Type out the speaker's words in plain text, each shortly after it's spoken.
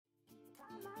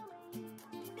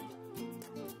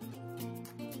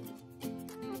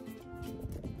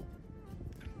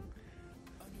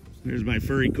There's my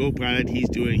furry co-pilot. He's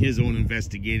doing his own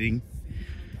investigating.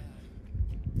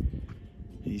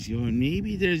 He's going,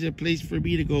 maybe there's a place for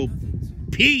me to go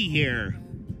pee here.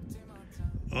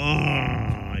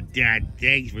 Oh, Dad,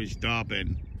 thanks for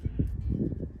stopping.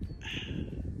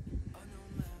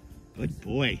 Good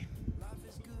boy.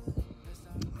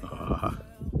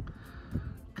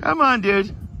 Come on,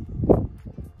 dude.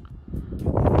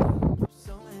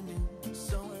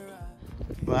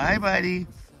 Bye, buddy.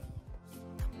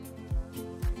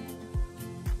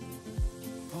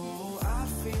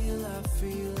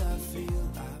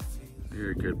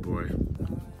 You're a good boy.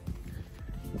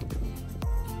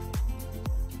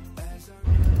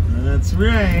 That's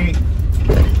right.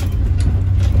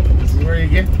 This is where you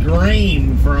get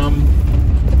grain from.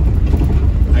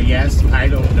 I guess. I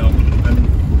don't know.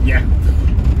 Yeah.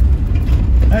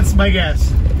 That's my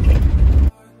guess.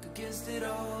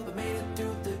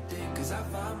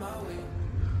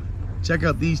 Check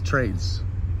out these trades.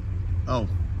 Oh.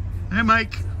 Hi,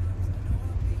 Mike.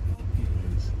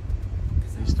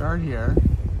 You start here,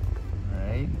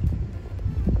 right?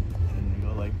 And you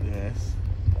go like this.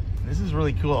 This is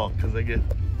really cool because I get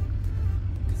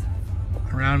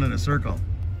around in a circle.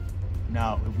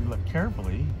 Now, if we look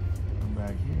carefully, come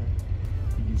back here,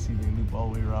 you can see they loop all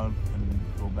the way around and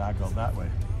go back out that way.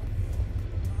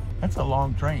 That's a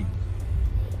long train.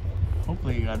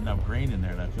 Hopefully you got enough grain in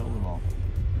there to fill them all.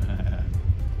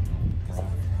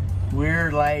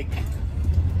 We're like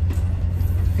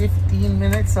 15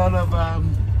 minutes out of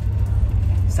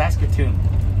Saskatoon.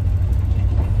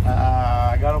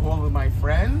 I got a hold of my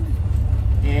friend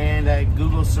and I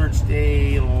Google searched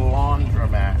a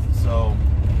laundromat. So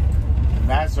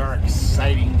that's our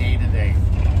exciting day today.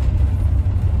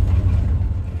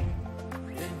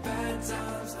 In bad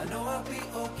times, I know I'll be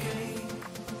okay,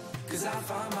 'cause I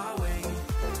found my way.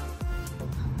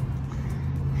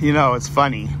 You know, it's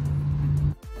funny.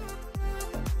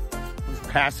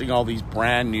 Passing all these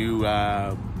brand new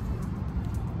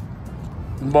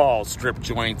mall strip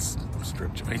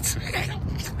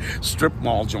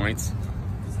mall joints,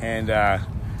 and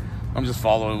I'm just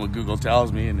following what Google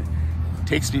tells me, and it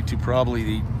takes me to probably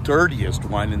the dirtiest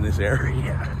one in this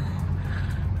area.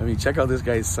 I mean, check out this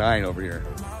guy's sign over here.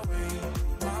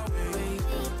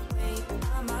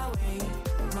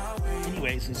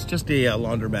 Anyways, it's just a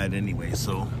laundromat anyway,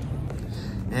 so,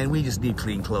 and we just need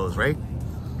clean clothes, right?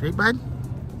 Right, bud?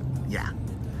 Yeah.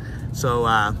 So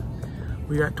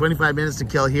we got 25 minutes to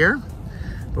kill here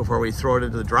before we throw it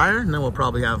into the dryer, and then we'll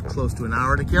probably have close to an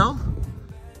hour to kill.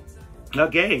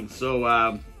 Okay, so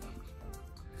an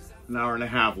hour and a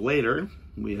half later,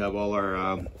 we have all our,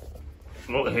 oh,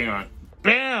 hang on.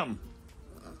 Bam!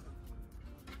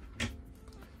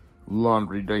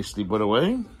 Laundry nicely put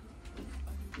away.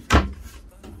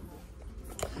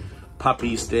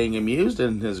 Puppy's staying amused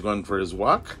and has gone for his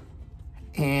walk.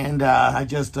 And I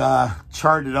just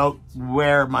charted out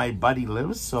where my buddy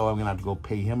lives, so I'm gonna have to go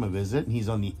pay him a visit. He's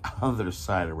on the other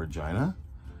side of Regina.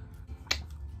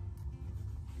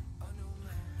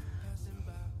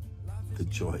 The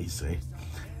joys, eh?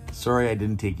 Sorry I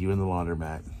didn't take you in the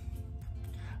laundromat.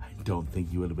 I don't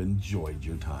think you would have enjoyed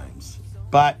your times.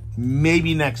 But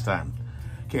maybe next time.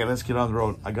 Okay, let's get on the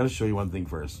road. I gotta show you one thing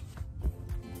first.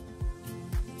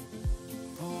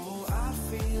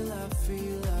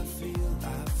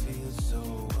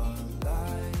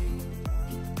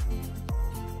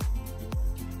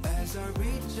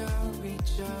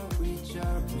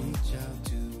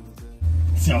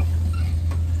 So,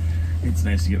 it's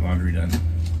nice to get laundry done.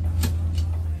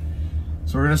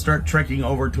 So we're gonna start trekking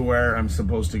over to where I'm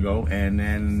supposed to go and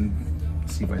then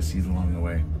see if I see it along the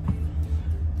way.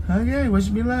 Okay,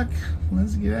 wish me luck.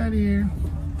 Let's get out of here.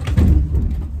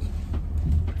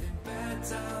 Bad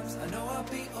times, I know I'll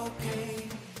be okay,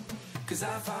 'cause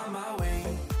I found my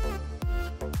way.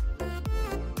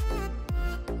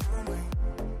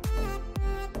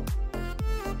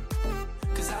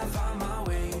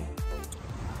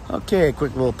 Okay, a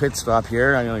quick little pit stop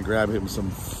here. I'm gonna grab him some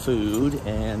food,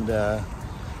 and we're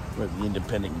at the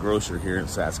independent grocer here in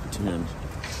Saskatoon.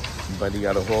 But he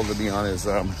got a hold of me on his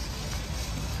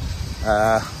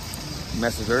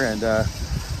messenger, and we're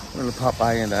gonna pop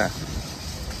by and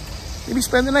maybe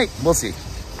spend the night. We'll see.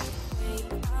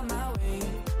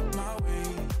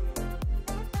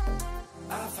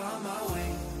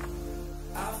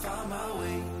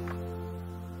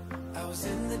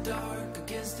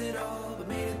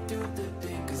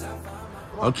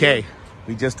 Okay,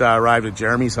 we just arrived at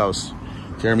Jeremy's house.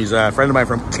 Jeremy's a friend of mine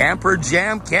from Camper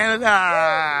Jam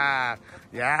Canada.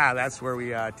 Yeah, that's where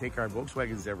we take our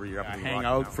Volkswagens every year. Hang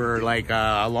out for like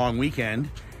a long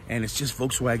weekend. and it's just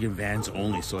Volkswagen vans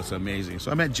only, so it's amazing. So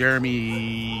I met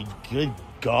Jeremy, good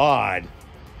God.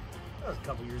 That was a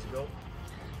couple years ago.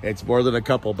 It's more than a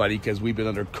couple, buddy, because we've been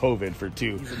under COVID for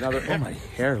 2. He's another, oh, my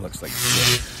hair looks like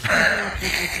shit.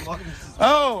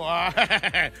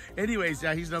 Anyways,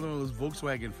 yeah, he's another one of those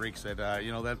Volkswagen freaks that,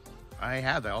 you know, that I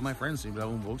have that. All my friends seem to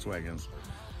own Volkswagens.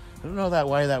 I don't know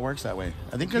why that works that way.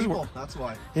 I think because that's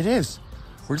why. It is.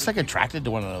 We're just like attracted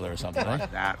to one another or something,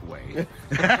 right? That way.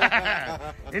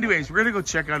 Anyways, we're going to go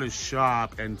check out his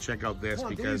shop and check out this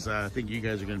because I think you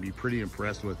guys are going to be pretty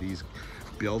impressed with these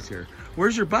builds here.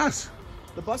 Where's your bus?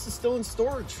 The bus is still in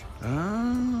storage.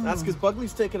 Oh. That's because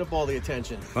Bugly's taking up all the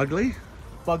attention. Bugly?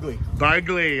 Bugly.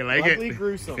 Bugly, like Bugly it.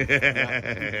 Gruesome.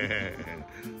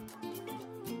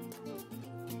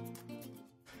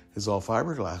 It's all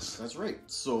fiberglass. That's right.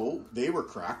 So they were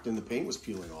cracked and the paint was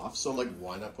peeling off. So I'm like,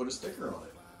 why not put a sticker on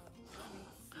it?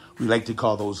 We like to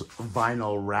call those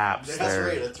vinyl wraps. That's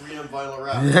right, a 3M vinyl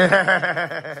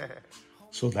wrap.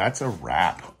 So that's a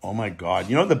wrap. Oh my God.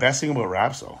 You know the best thing about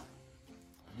wraps though?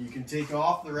 You can take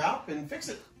off the wrap and fix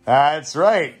it. That's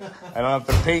right. I don't have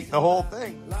to paint the whole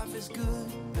thing. Life is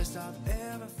good, best I've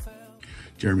ever felt.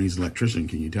 Jeremy's an electrician,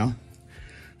 can you tell?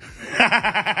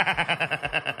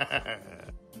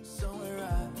 Somewhere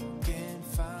I can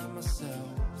find myself.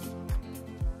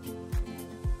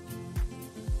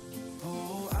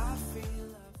 Oh, I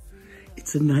feel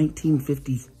It's a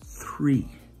 1953.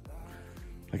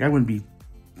 Like I wouldn't be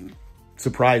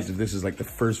surprised if this is like the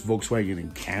first Volkswagen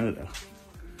in Canada.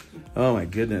 Oh my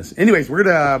goodness. Anyways, we're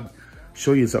gonna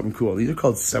show you something cool. These are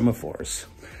called semaphores.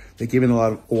 They came in a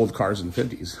lot of old cars in the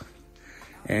 50s.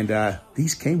 And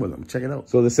these came with them. Check it out.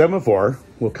 So the semaphore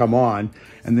will come on,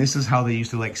 and this is how they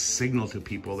used to like signal to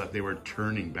people that they were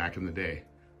turning back in the day.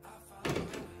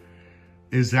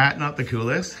 Is that not the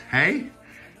coolest? Hey?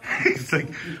 It's like,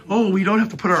 oh, we don't have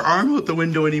to put our arm out the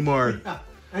window anymore. Yeah.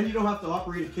 And you don't have to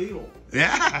operate a cable.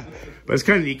 Yeah, but it's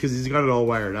kind of neat because he's got it all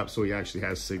wired up so he actually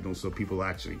has signals so people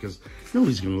actually, because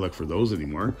nobody's going to look for those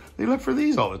anymore. They look for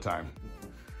these all the time.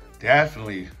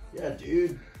 Definitely. Yeah,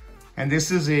 dude. And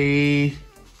this is a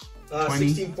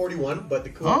 1641, but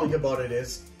the cool thing about it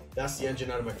is that's the engine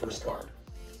out of my first car.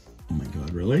 Oh my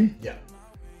God, really? Yeah.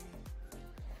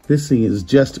 This thing is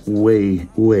just way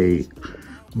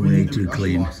too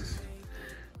clean.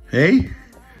 Hey?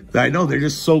 I know, they're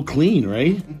just so clean,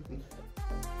 right?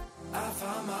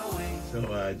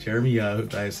 So Jeremy,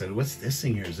 I said, what's this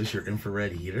thing here? Is this your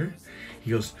infrared heater?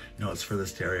 He goes, no, it's for the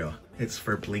stereo. It's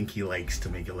for blinky lights to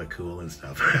make it look cool and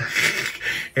stuff.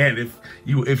 And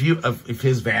if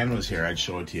his van was here, I'd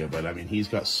show it to you. But I mean, he's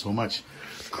got so much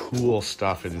cool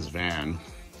stuff in his van.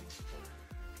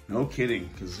 No kidding,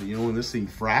 because you know when this thing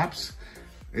fraps,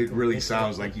 it really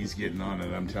sounds like he's getting on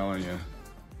it. I'm telling you.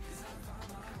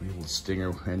 Little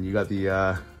stinger, and you got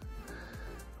the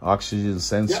oxygen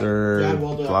sensor, yeah,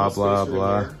 blah blah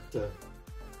blah. To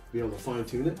be able to fine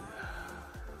tune it.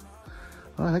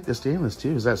 Oh, I like the stainless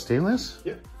too. Is that stainless?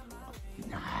 Yep.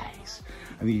 Nice.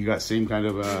 I think you got same kind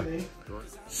of.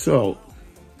 So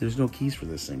there's no keys for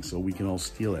this thing, so we can all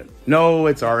steal it. No,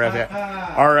 it's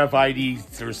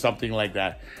RFID or something like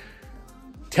that.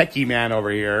 Techie man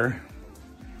over here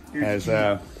has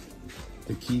the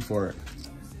key for it.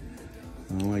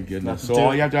 Oh my goodness. So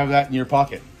all you have to have that in your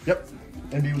pocket. Yep.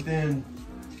 And be within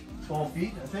 12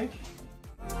 feet, I think.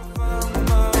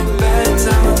 In bad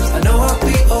times, I know I'll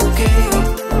be okay,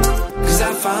 'cause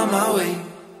I found my way.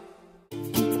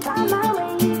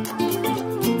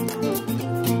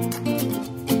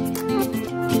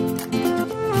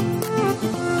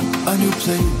 A new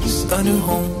place, a new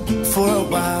home, for a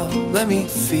while, let me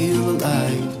feel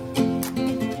alive.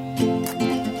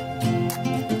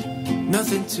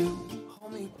 Nothing to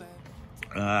hold me back.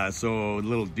 So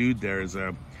little dude there is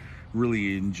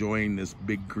really enjoying this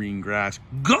big green grass.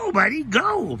 Go, buddy,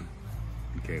 go!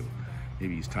 Okay,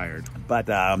 maybe he's tired. But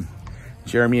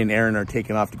Jeremy and Aaron are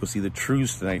taking off to go see the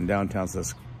Trews tonight in downtown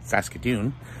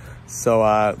Saskatoon.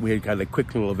 So we had got a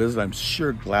quick little visit. I'm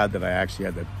sure glad that I actually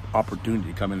had the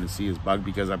opportunity to come in and see his bug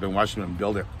because I've been watching him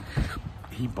build it.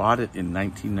 He bought it in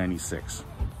 1996.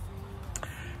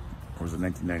 Or was it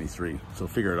 1993? So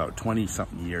figure it out, 20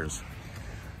 something years.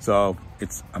 So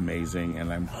it's amazing,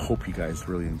 and I hope you guys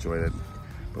really enjoyed it.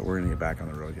 But we're gonna get back on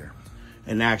the road here.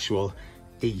 An actual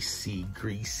AC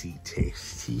Greasy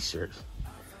t-shirt.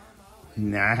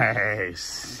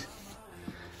 Nice.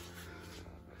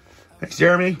 Thanks,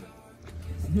 Jeremy.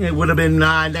 It would have been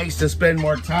nice to spend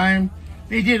more time.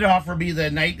 They did offer me the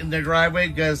night in their driveway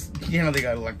because, you know, they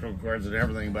got electrical cords and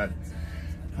everything, but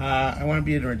I want to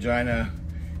be in Regina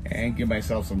and give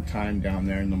myself some time down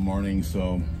there in the morning,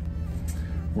 so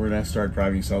we're gonna start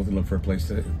driving south and look for a place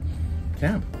to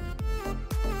camp.